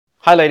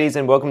Hi ladies,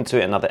 and welcome to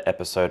another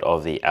episode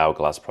of the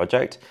Hourglass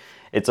Project.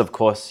 It's of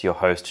course your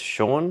host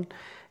Sean,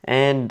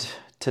 and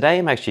today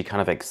I'm actually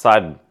kind of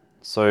excited.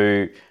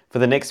 So for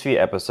the next few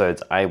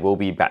episodes, I will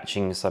be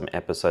batching some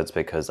episodes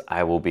because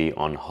I will be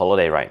on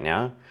holiday right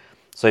now.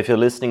 So if you're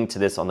listening to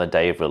this on the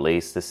day of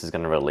release, this is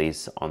going to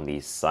release on the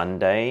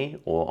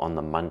Sunday or on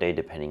the Monday,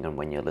 depending on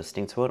when you're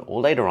listening to it,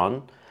 or later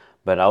on.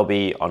 But I'll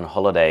be on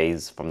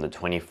holidays from the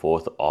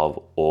 24th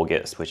of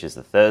August, which is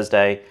the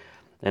Thursday.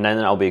 And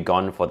then I'll be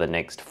gone for the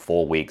next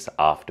 4 weeks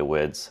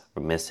afterwards,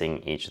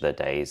 missing each of the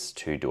days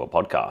to do a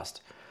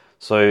podcast.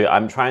 So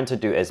I'm trying to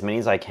do as many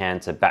as I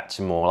can to batch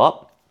them all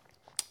up.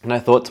 And I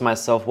thought to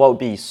myself, what would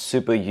be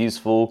super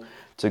useful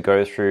to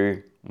go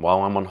through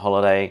while I'm on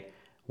holiday?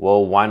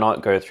 Well, why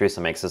not go through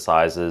some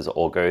exercises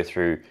or go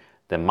through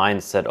the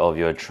mindset of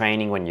your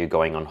training when you're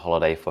going on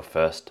holiday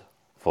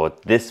for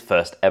this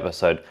first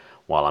episode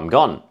while I'm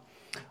gone.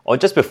 Or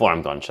just before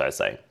I'm gone, should I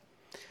say.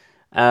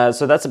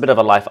 So that's a bit of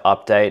a life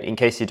update. In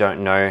case you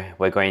don't know,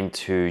 we're going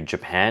to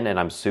Japan, and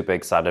I'm super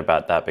excited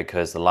about that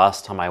because the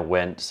last time I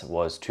went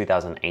was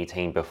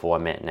 2018 before I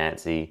met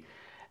Nancy.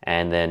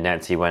 And then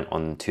Nancy went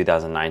on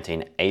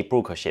 2019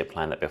 April because she had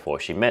planned it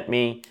before she met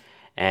me.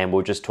 And we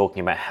were just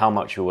talking about how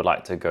much we would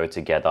like to go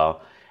together.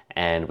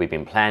 And we've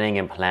been planning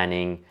and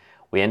planning.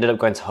 We ended up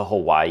going to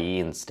Hawaii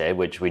instead,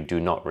 which we do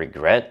not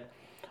regret.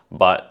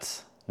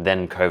 But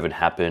then COVID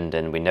happened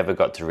and we never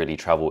got to really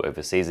travel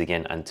overseas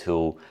again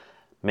until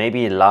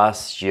maybe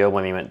last year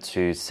when we went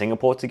to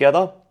Singapore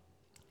together.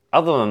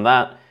 Other than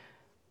that,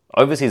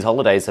 overseas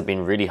holidays have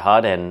been really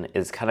hard and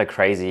it's kind of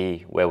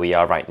crazy where we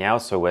are right now.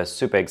 So we're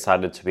super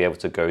excited to be able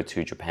to go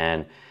to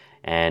Japan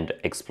and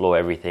explore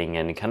everything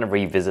and kind of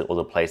revisit all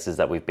the places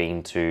that we've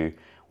been to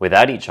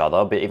without each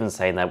other, but even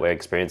saying that we're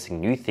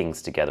experiencing new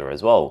things together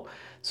as well.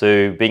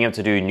 So being able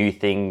to do new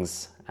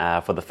things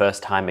for the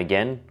first time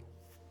again,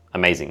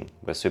 amazing.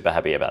 We're super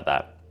happy about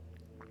that.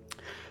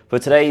 For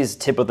today's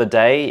tip of the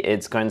day,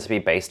 it's going to be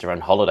based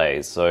around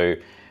holidays. So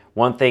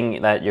one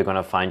thing that you're going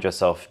to find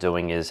yourself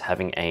doing is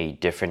having a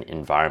different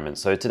environment.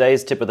 So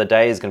today's tip of the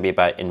day is going to be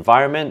about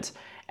environment,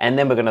 and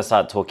then we're going to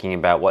start talking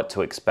about what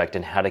to expect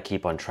and how to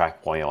keep on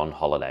track while you're on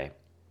holiday.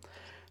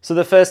 So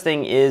the first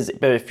thing is,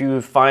 if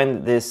you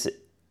find this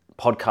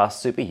podcast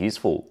super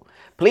useful,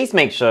 please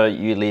make sure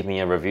you leave me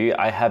a review.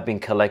 I have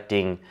been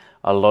collecting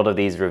a lot of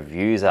these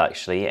reviews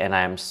actually, and I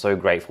am so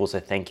grateful.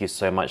 So thank you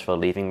so much for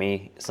leaving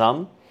me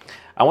some.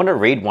 I want to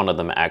read one of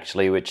them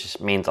actually, which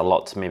means a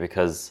lot to me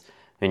because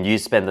when you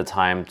spend the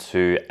time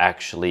to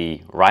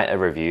actually write a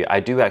review, I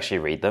do actually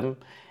read them.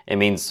 It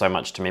means so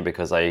much to me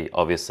because I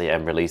obviously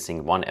am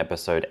releasing one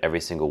episode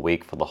every single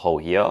week for the whole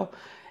year.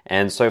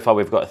 And so far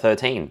we've got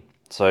 13.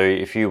 So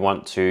if you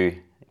want to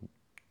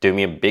do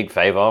me a big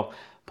favor,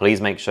 please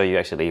make sure you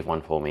actually leave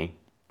one for me.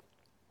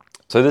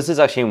 So this is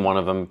actually one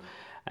of them,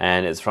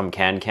 and it's from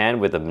Can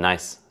with a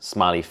nice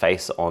smiley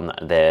face on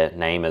their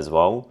name as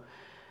well.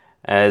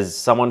 As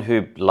someone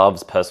who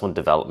loves personal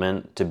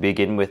development, to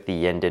begin with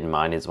the end in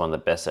mind is one of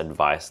the best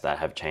advice that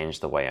have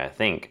changed the way I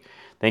think.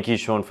 Thank you,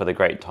 Sean, for the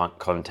great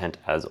content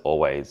as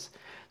always.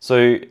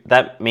 So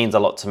that means a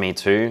lot to me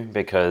too,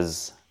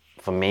 because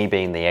for me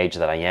being the age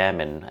that I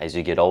am, and as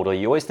you get older,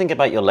 you always think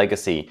about your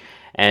legacy.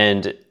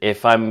 And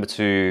if I'm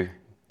to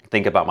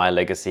think about my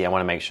legacy, I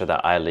want to make sure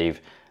that I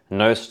leave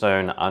no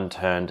stone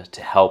unturned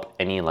to help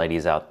any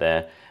ladies out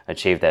there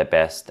achieve their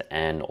best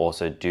and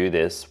also do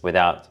this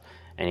without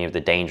any of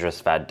the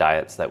dangerous fad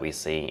diets that we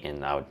see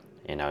in our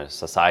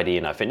society,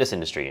 in our fitness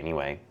industry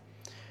anyway.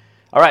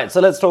 All right,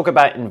 so let's talk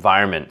about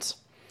environment.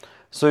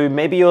 So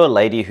maybe you're a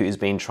lady who's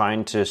been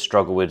trying to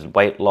struggle with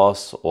weight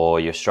loss,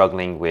 or you're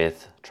struggling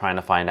with trying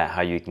to find out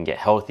how you can get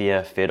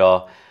healthier,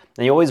 fitter,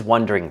 and you're always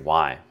wondering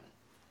why.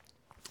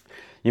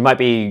 You might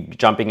be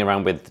jumping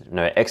around with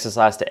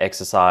exercise to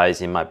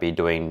exercise. You might be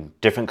doing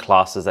different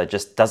classes that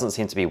just doesn't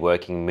seem to be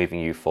working, moving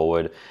you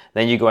forward.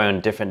 Then you go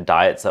on different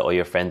diets that all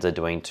your friends are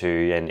doing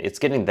too, and it's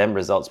getting them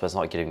results, but it's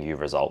not getting you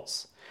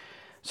results.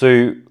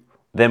 So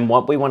then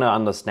what we want to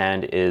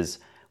understand is,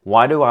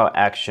 why do our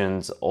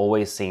actions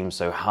always seem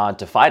so hard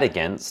to fight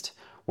against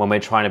when we're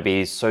trying to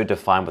be so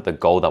defined with the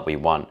goal that we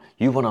want?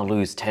 You want to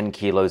lose 10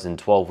 kilos in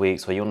 12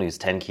 weeks, or you want to lose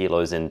 10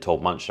 kilos in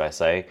 12 months, should I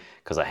say,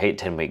 because I hate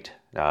 10-week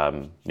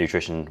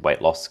nutrition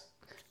weight loss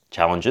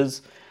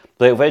challenges.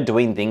 But if we're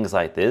doing things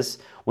like this,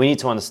 we need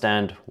to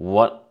understand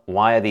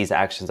why are these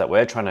actions that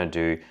we're trying to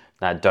do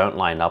that don't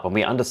line up, and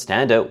we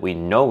understand it, we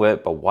know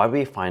it, but why do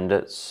we find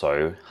it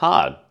so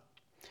hard?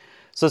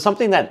 So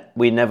something that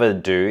we never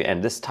do,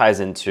 and this ties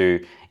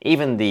into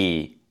even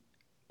the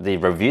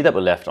review that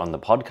we left on the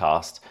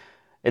podcast,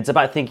 it's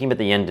about thinking with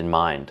the end in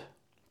mind.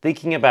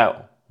 Thinking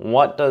about,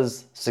 what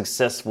does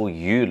successful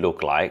you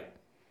look like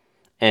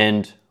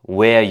and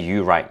where are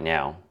you right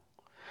now?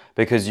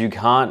 Because you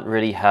can't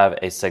really have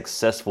a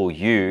successful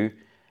you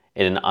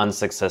in an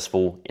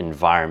unsuccessful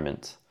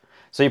environment.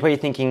 So you're probably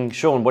thinking,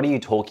 Sean, what are you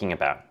talking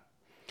about?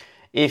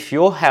 If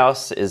your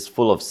house is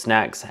full of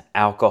snacks,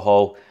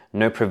 alcohol,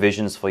 no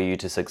provisions for you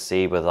to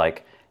succeed with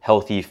like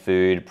healthy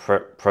food,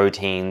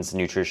 proteins,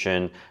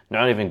 nutrition,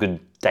 not even good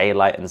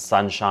daylight and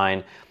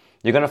sunshine,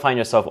 you're going to find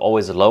yourself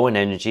always low in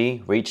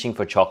energy, reaching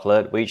for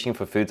chocolate, reaching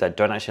for foods that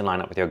don't actually line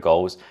up with your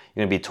goals.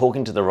 You're going to be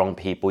talking to the wrong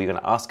people. You're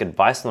going to ask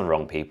advice from the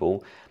wrong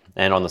people.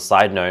 And on the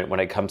side note, when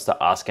it comes to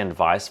asking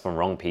advice from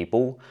wrong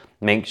people,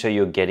 make sure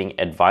you're getting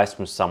advice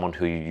from someone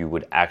who you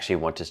would actually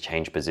want to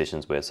change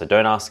positions with. So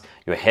don't ask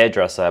your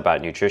hairdresser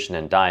about nutrition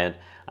and diet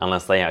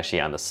unless they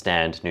actually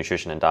understand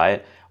nutrition and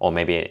diet, or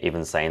maybe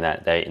even saying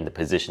that they're in the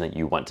position that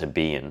you want to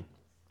be in.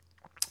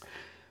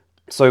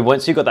 So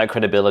once you've got that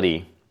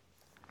credibility,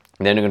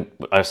 then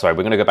we're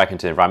going to go back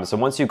into the environment. So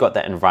once you've got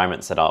that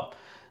environment set up,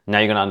 now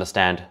you're going to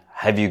understand,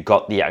 have you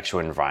got the actual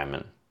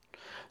environment?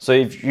 So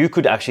if you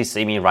could actually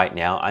see me right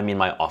now, I'm in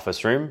my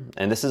office room,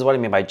 and this is what I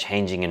mean by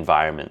changing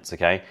environments,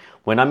 okay?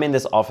 When I'm in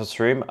this office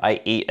room,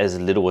 I eat as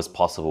little as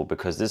possible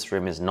because this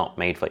room is not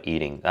made for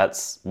eating.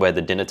 That's where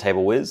the dinner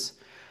table is.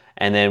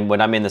 And then when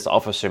I'm in this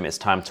office room, it's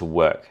time to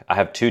work. I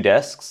have 2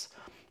 desks.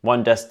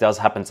 One desk does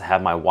happen to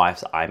have my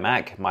wife's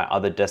iMac. My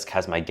other desk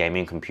has my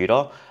gaming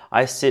computer.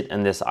 I sit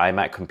in this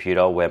iMac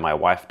computer where my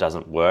wife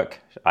doesn't work.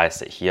 I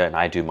sit here and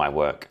I do my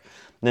work.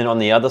 Then on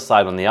the other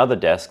side, on the other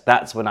desk,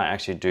 that's when I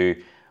actually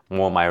do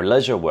more of my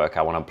leisure work.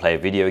 I want to play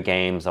video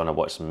games. I want to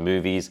watch some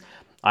movies.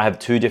 I have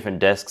 2 different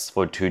desks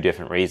for 2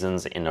 different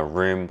reasons in a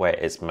room where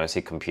it's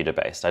mostly computer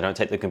based. I don't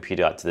take the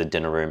computer out to the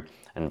dinner room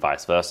and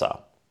vice versa.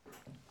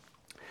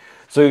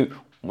 So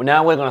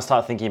now we're going to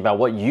start thinking about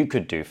what you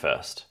could do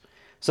first.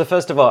 So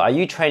first of all, are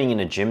you training in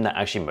a gym that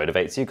actually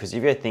motivates you? Because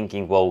if you're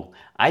thinking, well,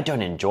 I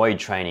don't enjoy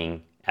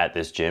training at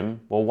this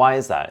gym, well, why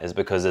is that? It's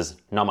because there's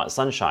not much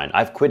sunshine.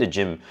 I've quit a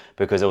gym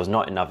because there was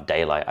not enough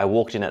daylight. I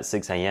walked in at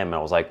 6 a.m. and I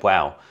was like,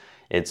 wow,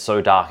 it's so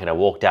dark. And I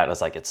walked out and I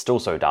was like, it's still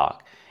so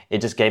dark.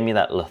 It just gave me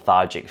that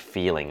lethargic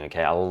feeling,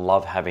 okay? I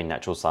love having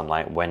natural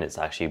sunlight when it's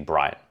actually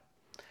bright.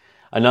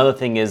 Another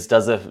thing is,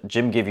 does the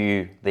gym give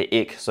you the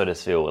ick, so to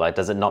feel? Like,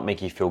 does it not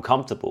make you feel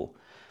comfortable?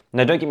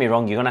 Now, don't get me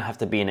wrong, you're going to have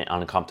to be in an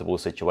uncomfortable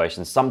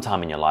situation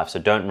sometime in your life, so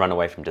don't run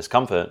away from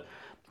discomfort,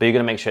 but you're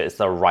going to make sure it's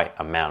the right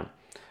amount.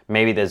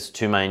 Maybe there's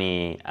too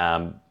many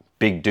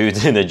big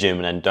dudes in the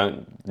gym, and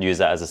don't use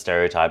that as a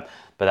stereotype,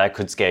 but that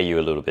could scare you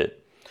a little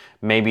bit.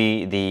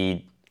 Maybe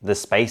the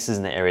spaces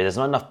in the area, there's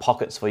not enough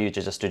pockets for you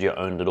to just do your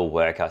own little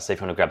workout. Say if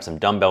you want to grab some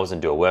dumbbells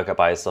and do a workout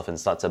by yourself and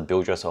start to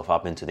build yourself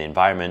up into the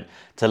environment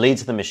to lead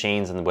to the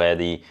machines and where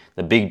the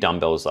big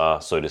dumbbells are,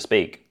 so to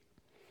speak.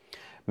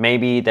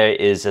 Maybe there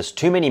is just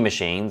too many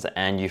machines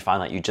and you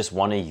find that you just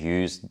want to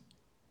use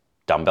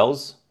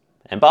dumbbells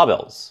and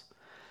barbells.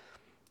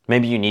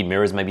 Maybe you need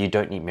mirrors, maybe you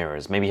don't need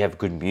mirrors. Maybe you have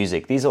good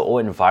music. These are all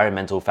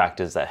environmental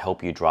factors that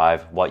help you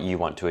drive what you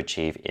want to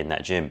achieve in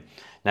that gym.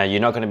 Now,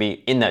 you're not going to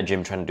be in that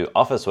gym trying to do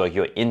office work.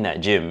 You're in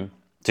that gym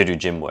to do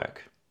gym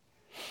work.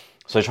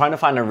 So trying to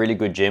find a really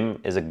good gym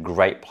is a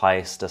great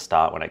place to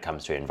start when it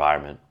comes to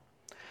environment.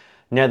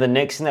 Now, the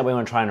next thing that we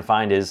want to try and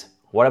find is,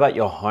 what about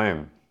your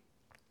home?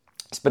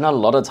 Spend a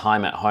lot of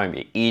time at home.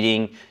 You're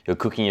eating, you're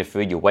cooking your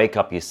food, you wake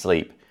up, you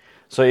sleep.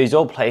 So is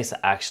your place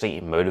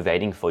actually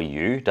motivating for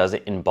you? Does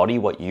it embody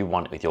what you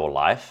want with your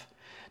life?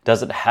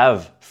 Does it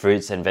have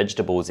fruits and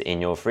vegetables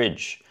in your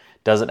fridge?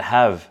 Does it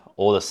have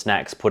all the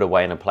snacks put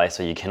away in a place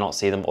so you cannot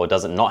see them? Or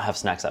does it not have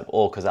snacks at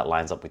all because that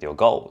lines up with your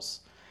goals?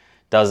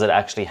 Does it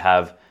actually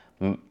have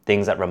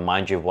things that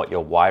remind you of what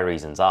your why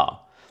reasons are?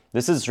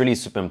 This is really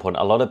super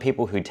important. A lot of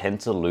people who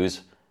tend to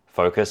lose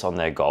focus on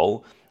their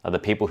goal are the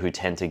people who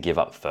tend to give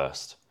up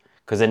first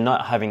because they're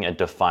not having a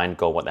defined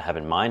goal, what they have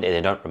in mind, and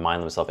they don't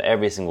remind themselves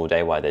every single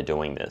day why they're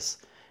doing this.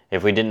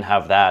 If we didn't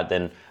have that,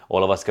 then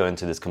all of us go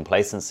into this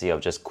complacency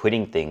of just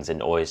quitting things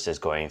and always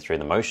just going through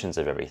the motions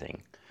of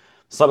everything.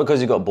 It's not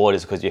because you got bored,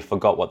 it's because you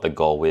forgot what the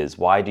goal is.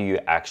 Why do you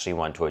actually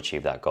want to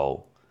achieve that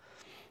goal?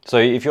 So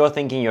if you're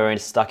thinking you're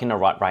stuck in a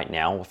rut right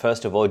now,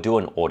 first of all, do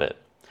an audit.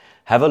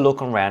 Have a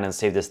look around and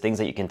see if there's things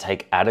that you can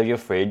take out of your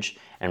fridge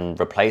and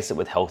replace it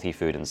with healthy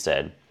food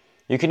instead.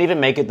 You can even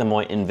make it the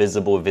more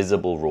invisible,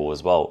 visible rule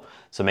as well.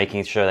 So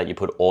making sure that you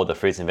put all the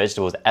fruits and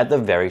vegetables at the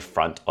very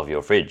front of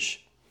your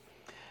fridge.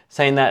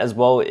 Saying that as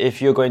well,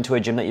 if you're going to a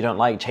gym that you don't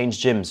like,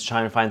 change gyms,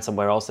 try and find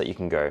somewhere else that you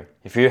can go.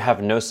 If you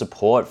have no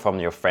support from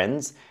your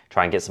friends,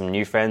 try and get some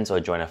new friends or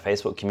join a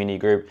Facebook community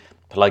group,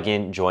 plug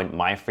in, join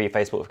my free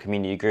Facebook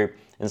community group,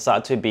 and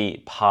start to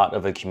be part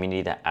of a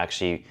community that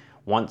actually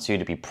wants you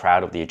to be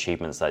proud of the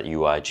achievements that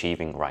you are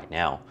achieving right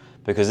now.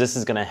 Because this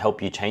is going to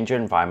help you change your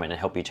environment and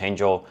help you change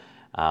your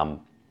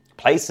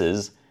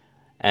places,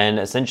 and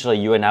essentially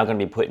you are now going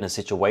to be put in a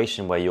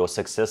situation where your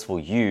successful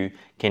you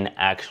can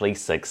actually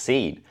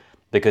succeed.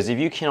 Because if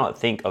you cannot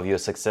think of your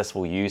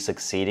successful you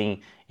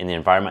succeeding in the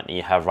environment that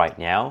you have right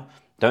now,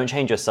 don't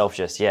change yourself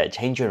just yet.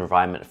 Change your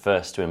environment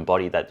first to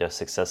embody that your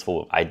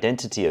successful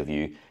identity of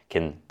you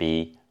can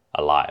be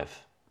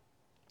alive.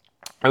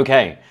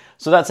 Okay,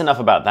 so that's enough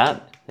about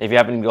that. If you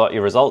haven't got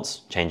your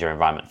results, change your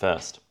environment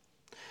first.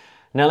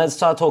 Now let's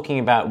start talking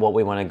about what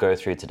we want to go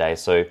through today.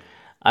 So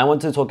I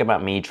want to talk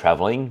about me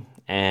traveling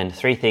and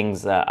 3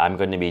 things that I'm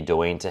going to be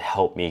doing to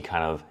help me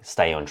kind of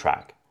stay on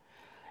track.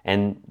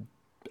 And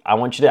I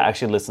want you to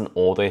actually listen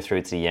all the way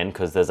through to the end,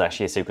 because there's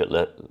actually a secret.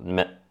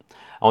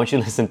 I want you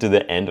to listen to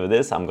the end of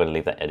this. I'm going to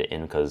leave that edit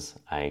in because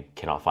I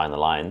cannot find the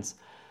lines.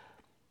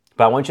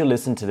 But I want you to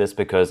listen to this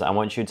because I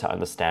want you to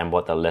understand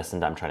what the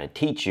lesson that I'm trying to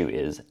teach you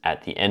is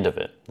at the end of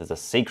it. There's a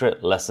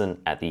secret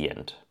lesson at the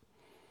end.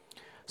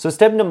 So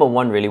step number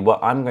one, really,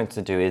 what I'm going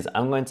to do is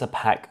I'm going to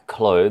pack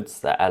clothes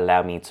that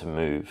allow me to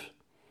move.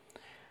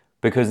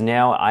 Because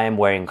now I am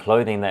wearing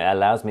clothing that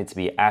allows me to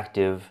be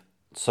active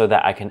so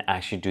that I can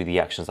actually do the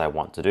actions I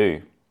want to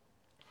do.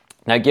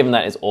 Now, given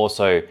that it's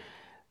also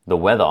the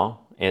weather,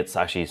 it's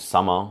actually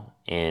summer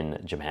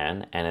in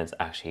Japan and it's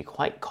actually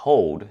quite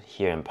cold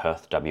here in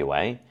Perth,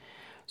 WA.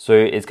 So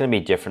it's going to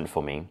be different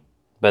for me.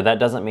 But that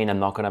doesn't mean I'm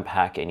not going to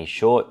pack any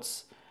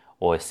shorts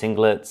or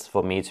singlets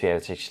for me to be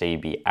able to actually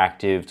be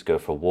active, to go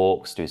for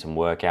walks, do some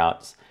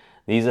workouts.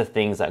 These are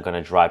things that are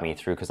going to drive me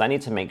through because I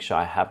need to make sure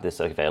I have this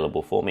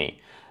available for me.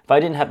 If I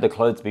didn't have the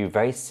clothes, it'd be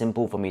very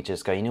simple for me to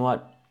just go, you know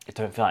what, I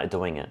don't feel like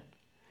doing it.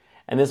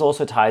 And this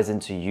also ties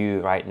into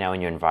you right now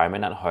in your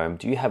environment at home.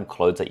 Do you have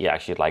clothes that you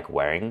actually like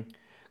wearing?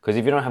 Because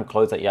if you don't have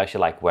clothes that you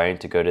actually like wearing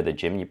to go to the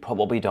gym, you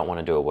probably don't want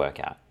to do a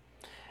workout.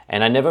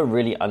 And I never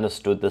really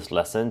understood this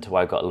lesson until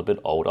I got a little bit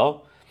older.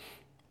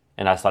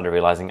 And I started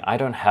realizing I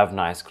don't have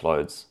nice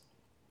clothes.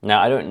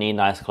 Now, I don't need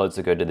nice clothes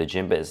to go to the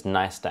gym, but it's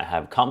nice to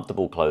have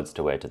comfortable clothes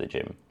to wear to the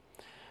gym.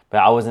 But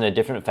I was in a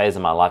different phase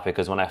of my life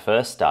because when I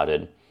first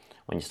started,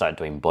 when you start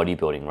doing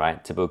bodybuilding,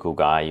 right? Typical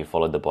guy, you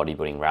followed the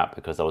bodybuilding route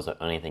because that was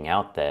the only thing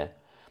out there.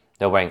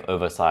 They're wearing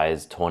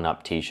oversized, torn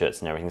up t-shirts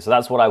and everything. So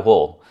that's what I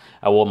wore.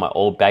 I wore my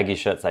old baggy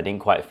shirts that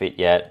didn't quite fit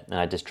yet, and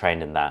I just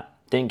trained in that.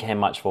 Didn't care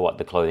much for what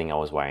the clothing I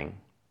was wearing.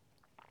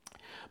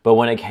 But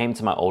when it came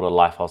to my older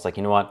life, I was like,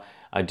 you know what?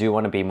 I do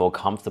want to be more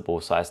comfortable,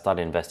 so I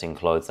started investing in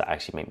clothes that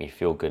actually make me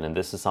feel good. And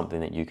this is something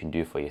that you can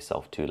do for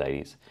yourself too,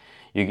 ladies.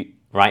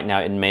 Right now,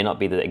 it may not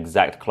be the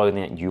exact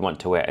clothing that you want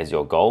to wear as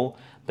your goal,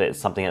 but it's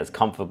something that's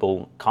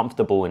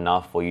comfortable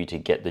enough for you to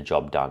get the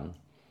job done.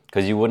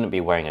 Because you wouldn't be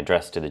wearing a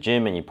dress to the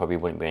gym, and you probably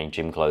wouldn't be wearing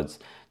gym clothes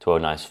to a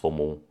nice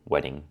formal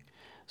wedding.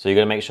 So you're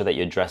going to make sure that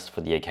you're dressed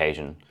for the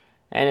occasion.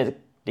 And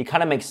it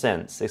kind of makes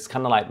sense. It's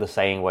kind of like the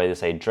saying where they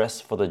say,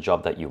 dress for the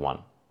job that you want.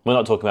 We're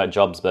not talking about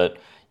jobs, but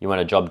you want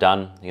a job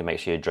done, you make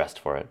sure you're dressed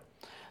for it.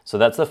 So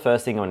that's the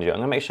first thing I'm going to do. I'm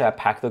going to make sure I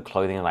pack the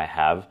clothing that I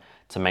have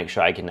to make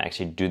sure I can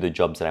actually do the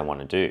jobs that I want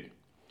to do.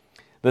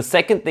 The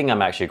second thing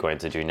I'm actually going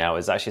to do now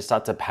is actually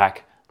start to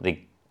pack the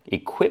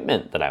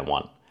equipment that I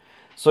want.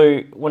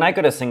 So when I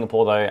go to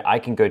Singapore though, I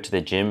can go to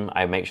the gym.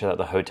 I make sure that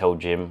the hotel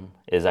gym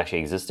is actually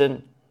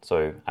existent.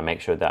 So I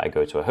make sure that I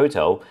go to a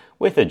hotel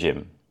with a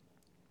gym.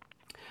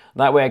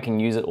 That way I can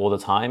use it all the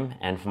time.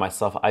 And for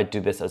myself, I do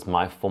this as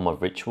my form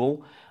of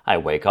ritual. I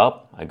wake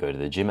up, I go to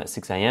the gym at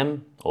 6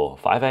 a.m. or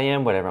 5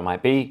 a.m., whatever it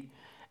might be.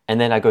 And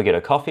then I go get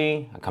a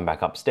coffee, I come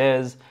back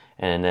upstairs,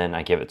 and then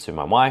I give it to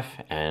my wife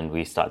and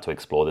we start to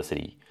explore the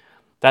city.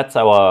 That's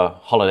our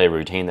holiday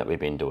routine that we've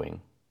been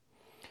doing.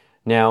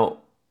 Now,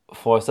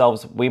 for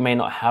ourselves, we may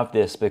not have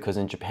this because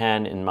in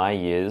Japan, in my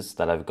years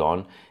that I've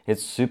gone,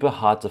 it's super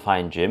hard to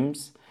find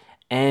gyms.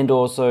 And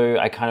also,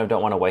 I kind of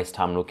don't want to waste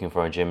time looking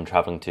for a gym,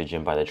 traveling to a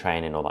gym by the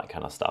train and all that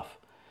kind of stuff.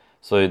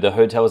 So the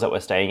hotels that we're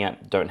staying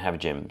at don't have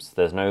gyms.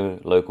 There's no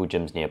local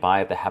gyms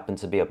nearby. If there happen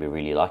to be, I'll be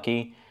really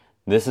lucky.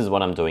 This is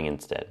what I'm doing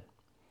instead.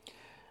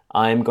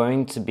 I'm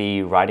going to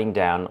be writing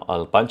down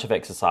a bunch of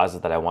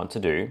exercises that I want to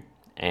do,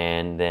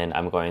 and then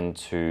I'm going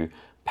to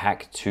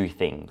pack two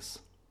things.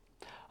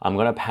 I'm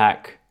going to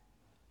pack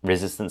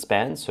resistance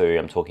bands. So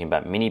I'm talking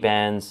about mini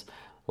bands,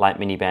 light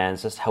mini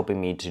bands, just helping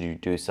me to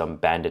do some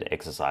banded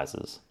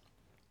exercises.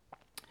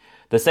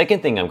 The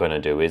second thing I'm going to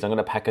do is I'm going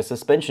to pack a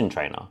suspension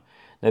trainer.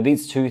 Now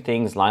these two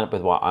things line up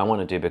with what I want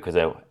to do because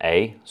they're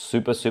A,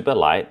 super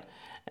light,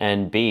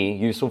 and B,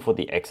 useful for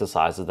the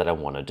exercises that I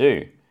want to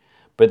do.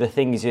 But the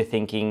thing is, you're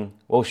thinking,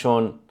 well,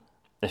 Sean,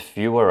 if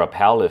you were a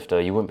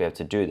powerlifter, you wouldn't be able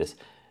to do this.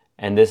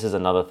 And this is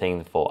another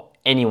thing for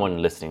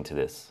anyone listening to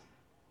this.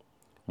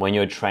 When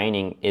you're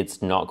training,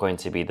 it's not going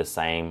to be the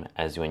same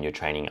as when you're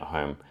training at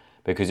home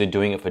because you're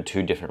doing it for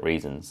two different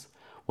reasons.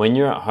 When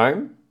you're at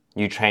home,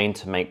 you train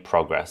to make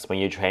progress. When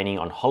you're training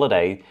on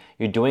holiday,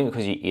 you're doing it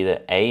because you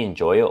either A,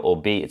 enjoy it, or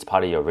B, it's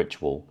part of your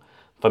ritual.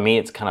 For me,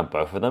 it's kind of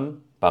both of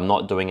them, but I'm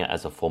not doing it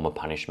as a form of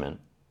punishment.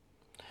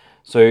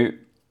 So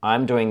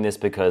I'm doing this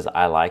because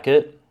I like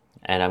it,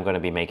 and I'm going to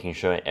be making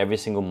sure every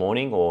single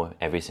morning or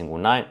every single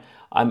night,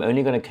 I'm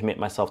only going to commit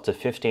myself to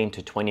 15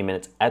 to 20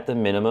 minutes at the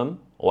minimum,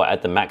 or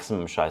at the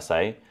maximum, should I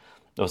say,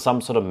 of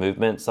some sort of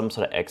movement, some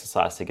sort of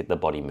exercise to get the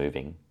body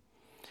moving.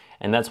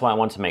 And that's why I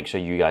want to make sure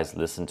you guys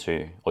listen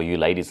to, or you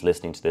ladies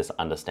listening to this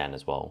understand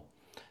as well.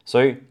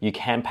 So you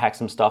can pack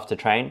some stuff to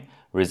train.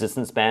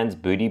 Resistance bands,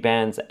 booty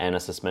bands, and a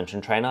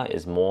suspension trainer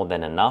is more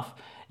than enough.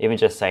 Even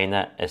just saying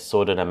that,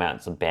 assorted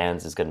amounts of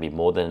bands is going to be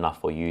more than enough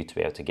for you to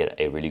be able to get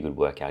a really good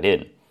workout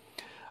in.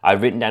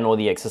 I've written down all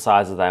the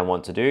exercises that I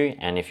want to do,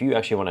 and if you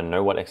actually want to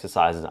know what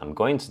exercises I'm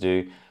going to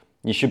do,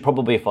 you should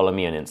probably follow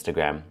me on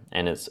Instagram,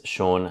 and it's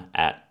Sean.momentum.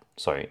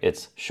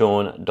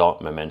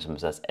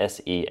 So that's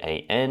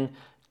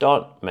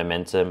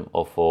sean.momentum,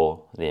 or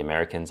for the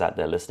Americans out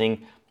there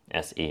listening,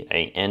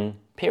 SEAN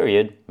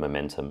period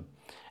momentum.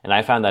 And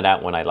I found that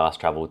out when I last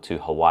traveled to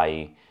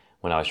Hawaii,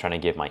 when I was trying to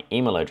give my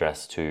email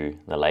address to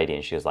the lady,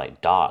 and she was like,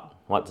 Dart,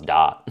 what's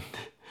Dart?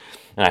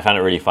 And I found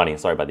it really funny.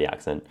 Sorry about the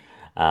accent.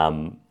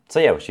 So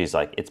yeah, she's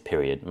like, it's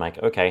period. I'm like,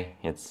 okay,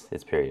 it's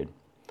period.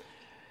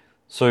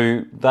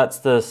 So that's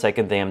the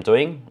second thing I'm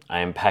doing. I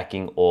am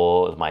packing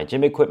all of my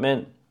gym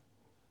equipment.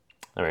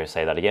 Let me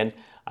say that again.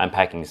 I'm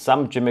packing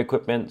some gym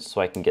equipment so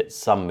I can get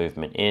some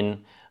movement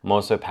in. I'm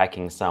also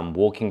packing some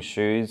walking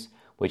shoes,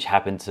 which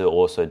happen to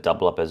also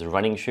double up as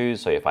running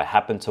shoes. So if I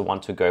happen to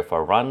want to go for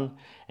a run,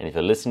 and if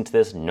you're listening to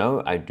this,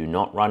 no, I do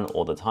not run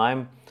all the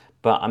time,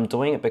 but I'm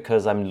doing it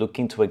because I'm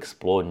looking to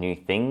explore new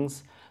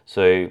things.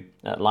 So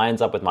that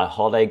lines up with my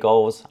holiday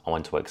goals. I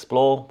want to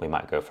explore. We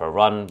might go for a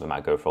run. We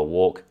might go for a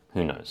walk.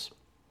 Who knows?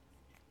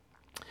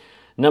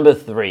 Number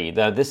 3,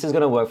 now this is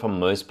going to work for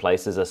most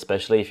places,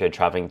 especially if you're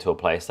traveling to a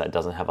place that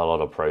doesn't have a lot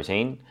of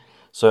protein.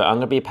 So I'm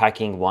going to be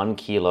packing 1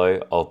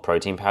 kilo of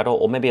protein powder,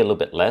 or maybe a little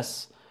bit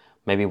less.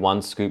 Maybe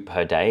 1 scoop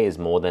per day is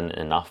more than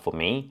enough for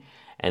me.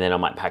 And then I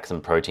might pack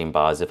some protein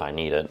bars if I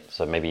need it.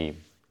 So maybe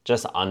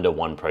just under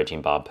 1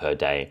 protein bar per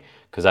day,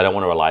 because I don't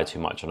want to rely too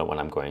much on it when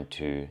I'm going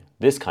to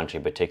this country,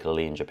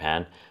 particularly in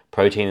Japan.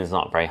 Protein is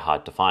not very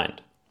hard to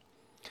find.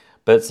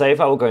 But say if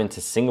I were going to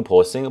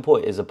Singapore, Singapore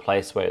is a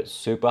place where it's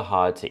super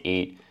hard to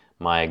eat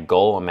my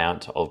goal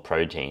amount of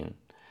protein.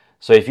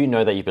 So if you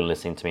know that you've been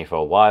listening to me for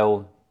a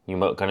while, you're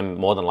going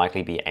to more than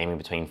likely be aiming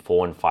between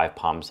 4 and 5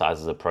 palm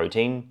sizes of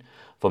protein.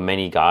 For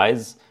many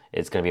guys,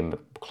 it's going to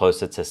be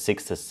closer to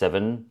 6 to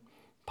 7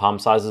 palm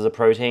sizes of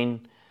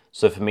protein.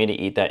 So for me to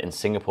eat that in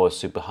Singapore is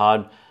super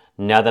hard.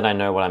 Now that I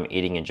know what I'm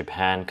eating in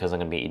Japan, because I'm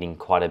going to be eating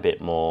quite a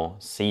bit more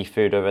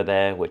seafood over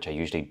there, which I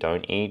usually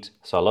don't eat.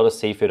 So a lot of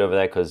seafood over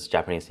there because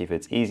Japanese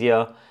seafood's easier.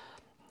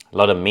 A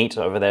lot of meat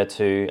over there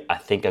too. I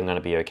think I'm going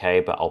to be okay,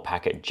 but I'll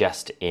pack it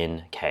just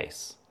in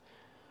case.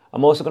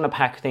 I'm also going to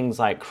pack things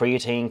like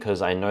creatine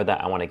because I know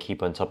that I want to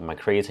keep on top of my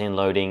creatine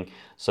loading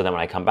so that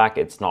when I come back,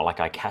 it's not like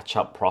a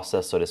catch-up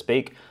process, so to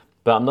speak.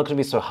 But I'm not going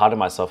to be so hard on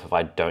myself if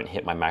I don't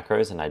hit my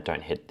macros and I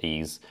don't hit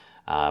these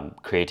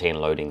creatine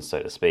loadings,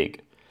 so to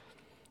speak.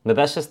 Now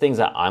that's just things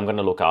that I'm going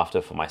to look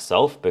after for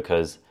myself,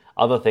 because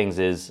other things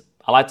is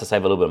I like to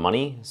save a little bit of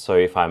money. So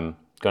if I'm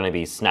going to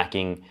be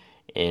snacking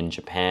in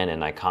Japan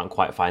and I can't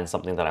quite find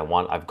something that I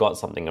want, I've got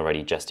something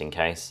already just in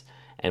case.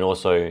 And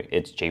also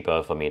it's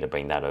cheaper for me to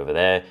bring that over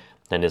there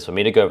than it is for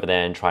me to go over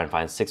there and try and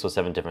find 6 or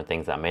 7 different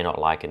things that I may not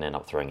like and end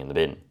up throwing in the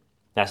bin.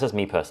 That's just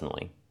me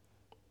personally.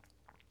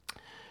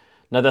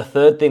 Now the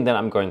third thing that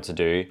I'm going to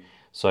do,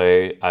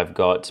 so I've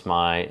got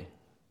my...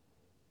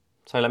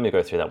 So let me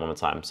go through that one more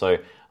time. So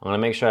I'm going to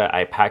make sure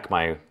I pack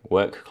my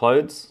work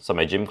clothes, so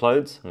my gym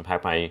clothes, and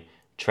pack my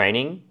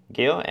training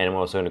gear, and I'm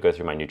also going to go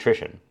through my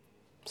nutrition.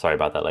 Sorry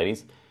about that,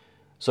 ladies.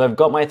 So I've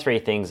got my 3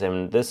 things,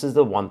 and this is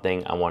the one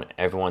thing I want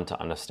everyone to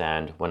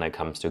understand when it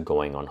comes to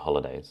going on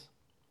holidays.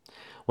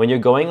 When you're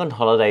going on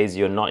holidays,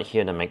 you're not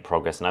here to make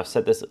progress, and I've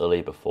said this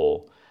earlier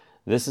before.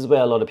 This is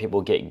where a lot of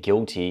people get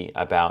guilty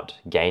about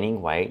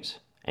gaining weight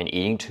and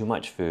eating too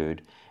much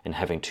food and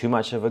having too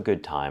much of a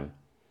good time.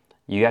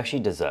 You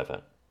actually deserve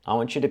it. I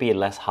want you to be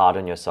less hard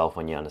on yourself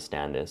when you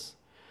understand this.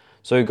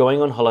 So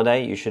going on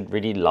holiday, you should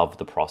really love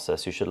the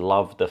process. You should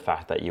love the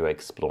fact that you're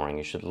exploring.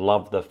 You should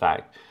love the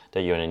fact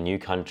that you're in a new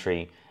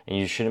country, and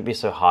you shouldn't be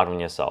so hard on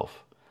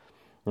yourself.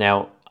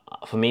 Now,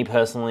 for me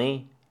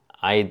personally,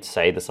 I'd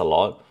say this a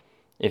lot.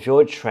 If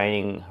you're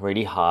training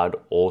really hard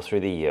all through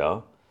the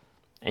year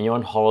and you're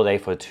on holiday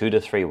for 2 to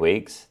 3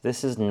 weeks,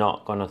 this is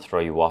not going to throw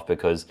you off,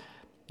 because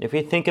if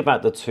you think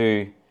about the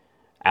 2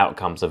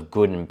 outcomes of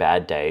good and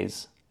bad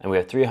days, and we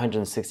have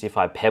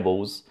 365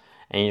 pebbles,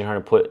 and you're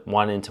trying to put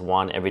 1 into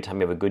 1 every time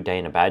you have a good day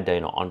and a bad day,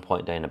 and an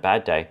on-point day and a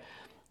bad day,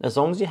 as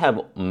long as you have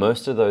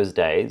most of those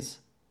days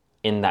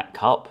in that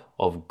cup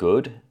of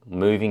good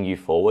moving you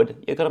forward,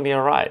 you're going to be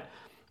all right.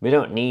 We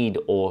don't need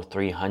all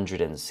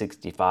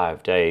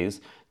 365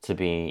 days to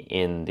be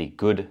in the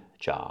good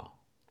jar.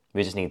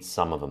 We just need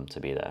some of them to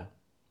be there.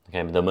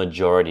 Okay, the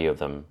majority of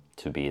them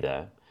to be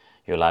there.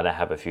 You're allowed to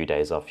have a few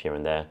days off here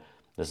and there.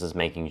 This is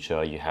making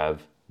sure you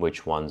have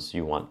which ones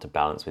you want to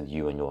balance with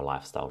you and your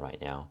lifestyle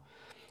right now.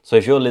 So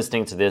if you're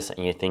listening to this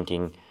and you're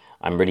thinking,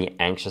 I'm really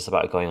anxious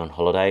about going on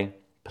holiday,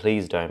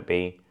 please don't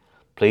be.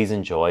 Please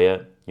enjoy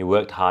it. You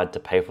worked hard to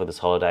pay for this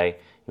holiday.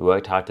 You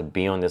worked hard to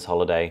be on this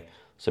holiday.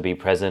 So be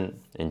present,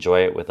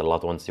 enjoy it with the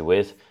loved ones you're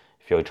with.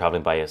 If you're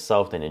traveling by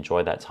yourself, then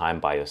enjoy that time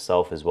by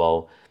yourself as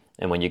well.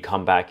 And when you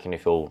come back and you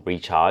feel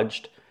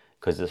recharged,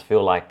 because you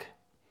feel like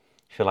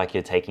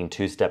you're taking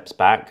 2 steps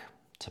back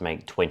to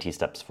make 20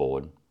 steps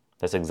forward.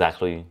 That's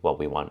exactly what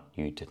we want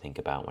you to think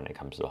about when it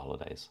comes to the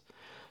holidays.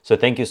 So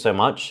thank you so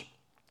much.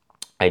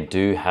 I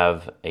do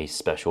have a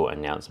special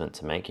announcement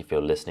to make if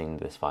you're listening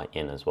this far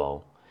in as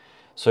well.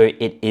 So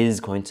it is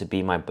going to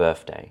be my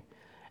birthday.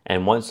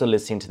 And once you're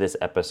listening to this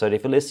episode,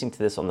 if you're listening to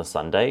this on the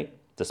Sunday,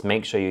 just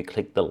make sure you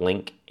click the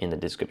link in the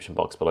description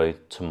box below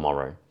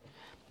tomorrow,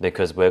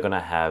 because we're going to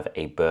have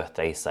a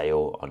birthday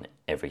sale on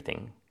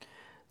everything.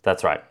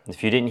 That's right.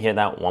 If you didn't hear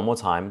that one more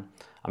time,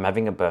 I'm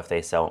having a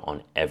birthday sale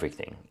on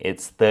everything.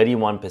 It's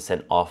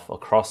 31% off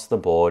across the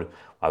board.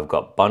 I've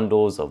got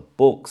bundles of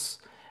books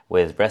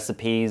with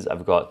recipes.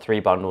 I've got 3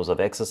 bundles of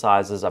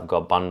exercises. I've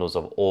got bundles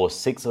of all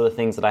 6 of the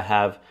things that I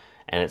have,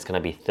 and it's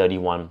going to be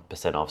 31%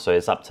 off. So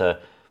it's up to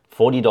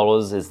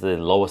 $40 is the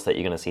lowest that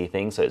you're going to see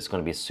things. So it's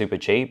going to be super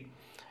cheap.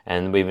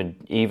 And we've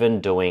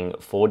even doing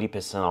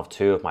 40% off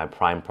 2 of my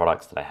Prime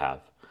products that I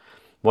have.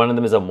 One of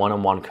them is a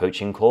one-on-one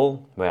coaching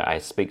call where I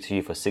speak to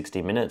you for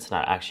 60 minutes and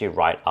I actually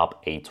write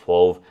up a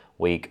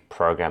 12-week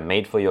program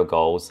made for your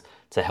goals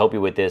to help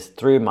you with this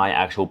through my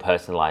actual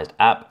personalized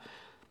app.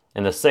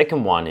 And the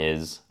second one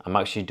is I'm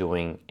actually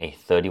doing a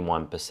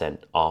 31%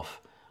 off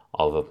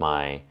of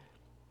my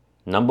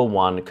number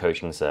 1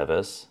 coaching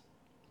service,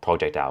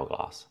 Project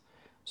Hourglass.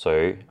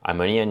 So I'm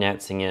only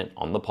announcing it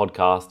on the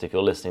podcast. If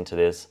you're listening to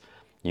this,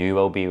 you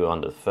will be one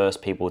of the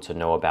first people to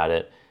know about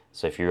it.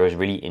 So if you're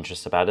really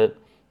interested about it,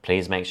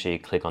 please make sure you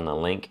click on the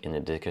link in the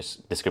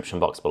description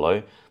box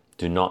below.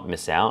 Do not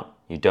miss out.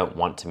 You don't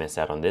want to miss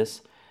out on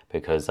this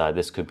because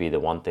this could be the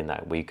one thing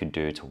that we could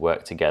do to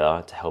work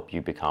together to help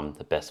you become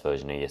the best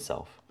version of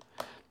yourself.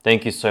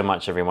 Thank you so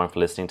much everyone for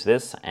listening to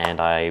this, and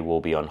I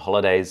will be on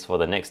holidays for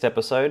the next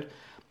episode,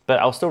 but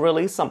I'll still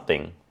release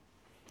something.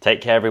 Take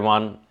care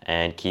everyone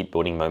and keep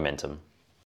building momentum.